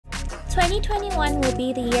2021 will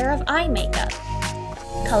be the year of eye makeup.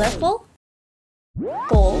 Colorful,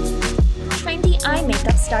 bold, trendy eye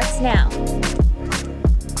makeup starts now.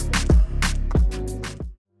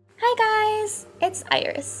 Hi guys, it's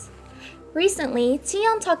Iris. Recently,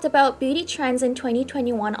 Taeyeon talked about beauty trends in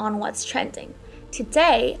 2021 on What's Trending.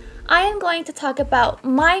 Today, I am going to talk about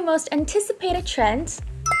my most anticipated trend,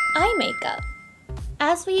 eye makeup.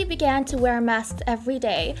 As we began to wear masks every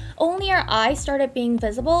day, only our eyes started being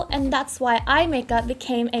visible, and that's why eye makeup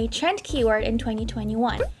became a trend keyword in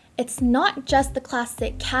 2021. It's not just the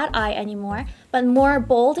classic cat eye anymore, but more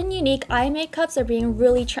bold and unique eye makeups are being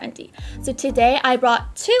really trendy. So today I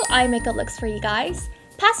brought 2 eye makeup looks for you guys,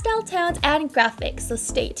 pastel-toned and graphic, so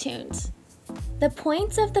stay tuned. The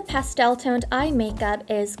point of the pastel-toned eye makeup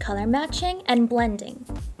is color matching and blending.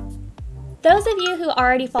 Those of you who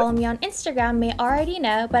already follow me on Instagram may already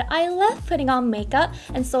know, but I love putting on makeup,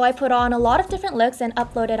 and so I put on a lot of different looks and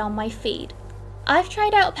upload it on my feed. I've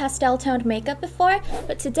tried out pastel-toned makeup before,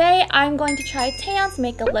 but today I'm going to try Taeyeon's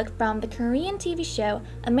makeup look from the Korean TV show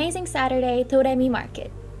Amazing Saturday Doremi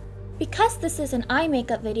Market. Because this is an eye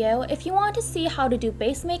makeup video, if you want to see how to do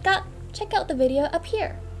base makeup, check out the video up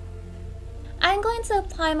here. I'm going to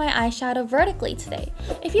apply my eyeshadow vertically today.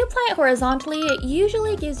 If you apply it horizontally, it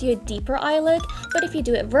usually gives you a deeper eye look, but if you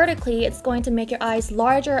do it vertically, it's going to make your eyes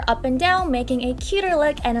larger up and down, making a cuter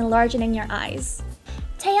look and enlarging your eyes.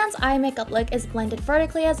 Taeyeon's eye makeup look is blended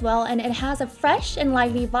vertically as well, and it has a fresh and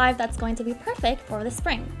lively vibe that's going to be perfect for the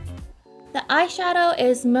spring. The eyeshadow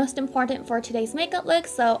is most important for today's makeup look,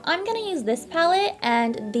 so I'm going to use this palette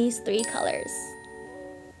and these 3 colors.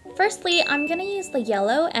 Firstly, I'm going to use the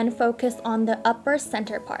yellow and focus on the upper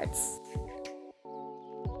center parts.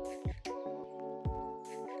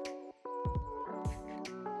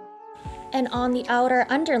 And on the outer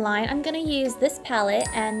underline, I'm going to use this palette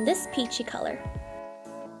and this peachy color.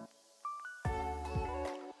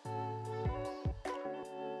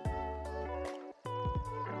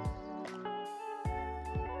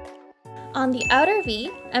 On the outer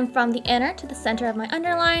V, and from the inner to the center of my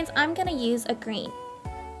underlines, I'm going to use a green.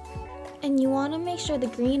 And you want to make sure the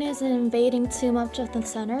green isn't invading too much of the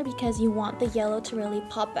center because you want the yellow to really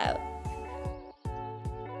pop out.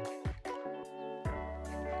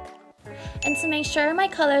 And to make sure my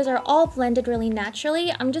colors are all blended really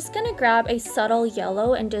naturally, I'm just going to grab a subtle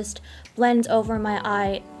yellow and just blend over my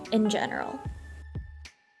eye in general.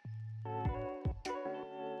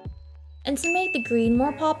 And to make the green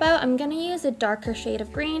more pop out, I'm going to use a darker shade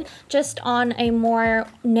of green just on a more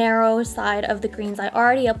narrow side of the greens I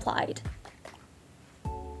already applied.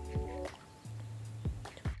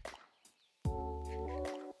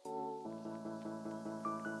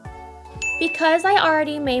 Because I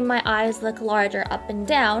already made my eyes look larger up and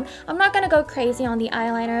down, I'm not going to go crazy on the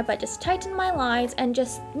eyeliner, but just tighten my lines and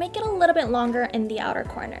just make it a little bit longer in the outer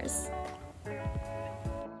corners.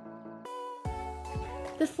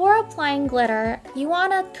 Before applying glitter, you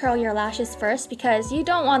want to curl your lashes first because you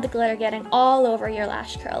don't want the glitter getting all over your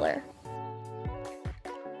lash curler.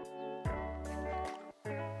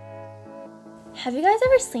 Have you guys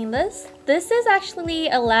ever seen this? This is actually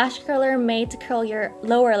a lash curler made to curl your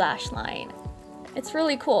lower lash line. It's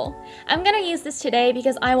really cool. I'm gonna use this today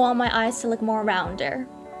because I want my eyes to look more rounder.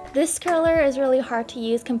 This curler is really hard to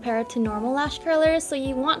use compared to normal lash curlers, so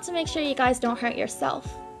you want to make sure you guys don't hurt yourself.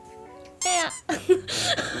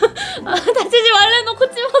 다치지 말래놓고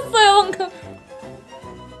찝었어요 방금.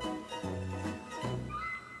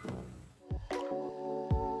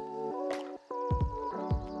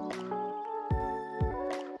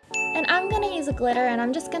 And I'm gonna use a glitter, and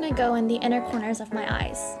I'm just gonna go in the inner corners of my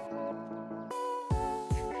eyes.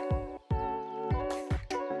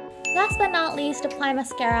 Last but not least, apply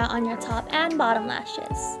mascara on your top and bottom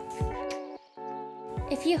lashes.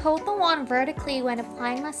 If you hold the wand vertically when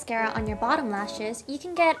applying mascara on your bottom lashes, you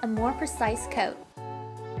can get a more precise coat.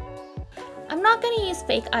 I'm not going to use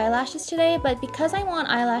fake eyelashes today, but because I want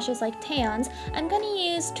eyelashes like Taeyeon's, I'm going to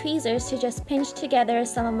use tweezers to just pinch together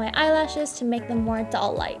some of my eyelashes to make them more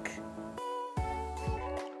doll-like.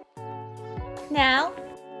 Now,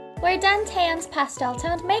 we're done Taeyeon's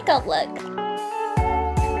pastel-toned makeup look.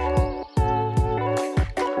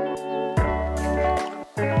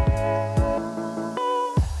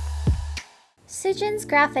 Soojin's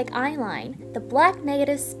graphic eyeline, the black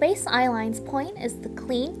negative space eyeline's point is the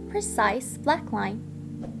clean, precise black line.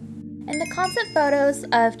 In the concept photos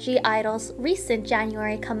of G-Idol's recent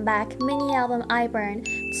January comeback mini-album I Burn,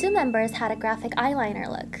 2 members had a graphic eyeliner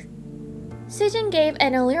look. Soojin gave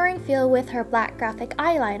an alluring feel with her black graphic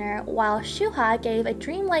eyeliner, while Shuha gave a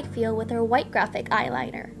dreamlike feel with her white graphic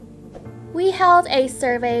eyeliner. We held a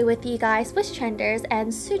survey with you guys Wishtrenders and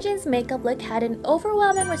Soojin's makeup look had an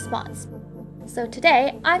overwhelming response. So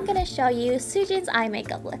today, I'm gonna show you Soojin's eye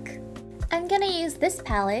makeup look. I'm gonna use this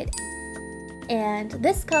palette and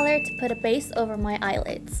this color to put a base over my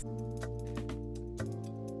eyelids.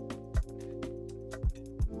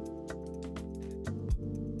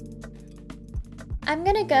 I'm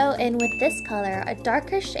gonna go in with this color, a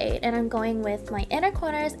darker shade, and I'm going with my inner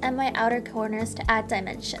corners and my outer corners to add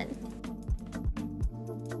dimension.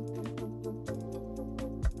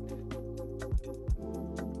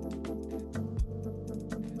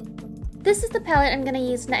 This is the palette I'm gonna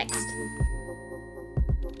use next.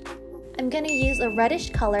 I'm gonna use a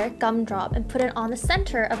reddish color, Gumdrop, and put it on the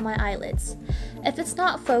center of my eyelids. If it's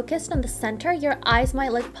not focused on the center, your eyes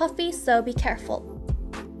might look puffy, so be careful.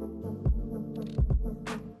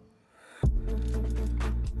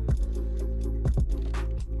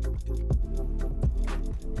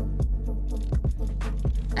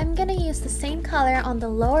 I'm gonna use the same color on the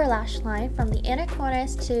lower lash line from the inner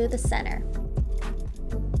corners to the center.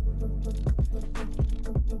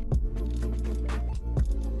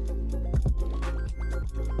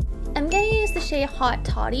 I'm gonna use the shade Hot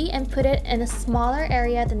Toddy and put it in a smaller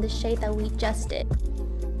area than the shade that we just did.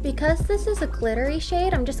 Because this is a glittery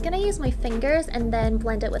shade, I'm just gonna use my fingers and then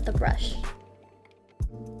blend it with a brush.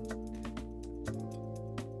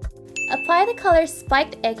 Apply the color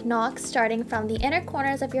Spiked Eggnog starting from the inner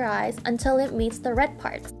corners of your eyes until it meets the red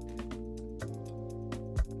parts.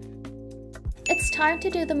 It's time to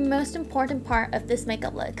do the most important part of this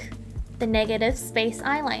makeup look, the negative space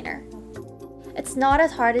eyeliner. It's not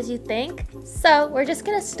as hard as you think, so we're just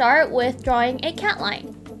gonna start with drawing a cat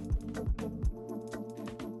line.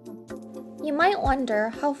 You might wonder,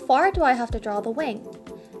 how far do I have to draw the wing?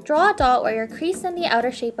 Draw a dot where your crease and the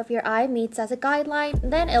outer shape of your eye meets as a guideline,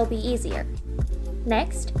 then it'll be easier.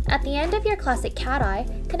 Next, at the end of your classic cat eye,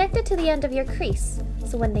 connect it to the end of your crease,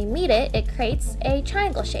 so when they meet it, it creates a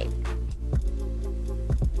triangle shape.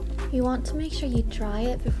 You want to make sure you dry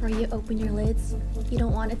it before you open your lids. You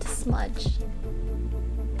don't want it to smudge.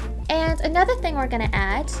 And another thing we're gonna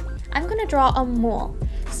add, I'm gonna draw a mole.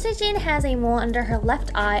 Soojin has a mole under her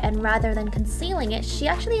left eye, and rather than concealing it, she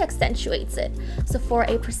actually accentuates it. So for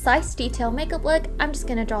a precise detail makeup look, I'm just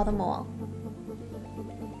gonna draw the mole.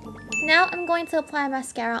 Now I'm going to apply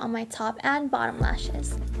mascara on my top and bottom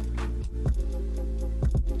lashes.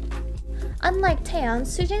 Unlike Taeyeon,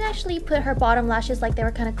 Soojin actually put her bottom lashes like they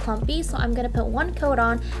were kind of clumpy, so I'm gonna put one coat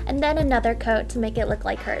on and then another coat to make it look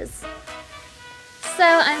like hers. So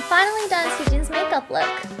I'm finally done Soojin's makeup look.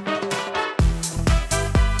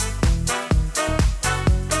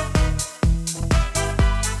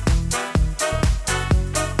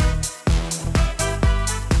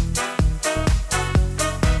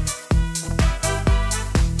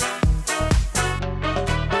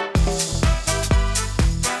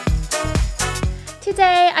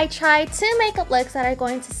 Today, I tried 2 makeup looks that are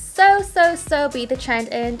going to so be the trend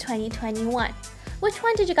in 2021. Which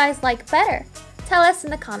one did you guys like better? Tell us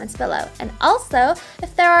in the comments below. And also,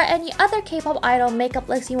 if there are any other K-pop idol makeup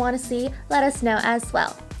looks you want to see, let us know as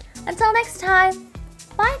well. Until next time,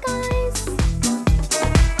 bye guys!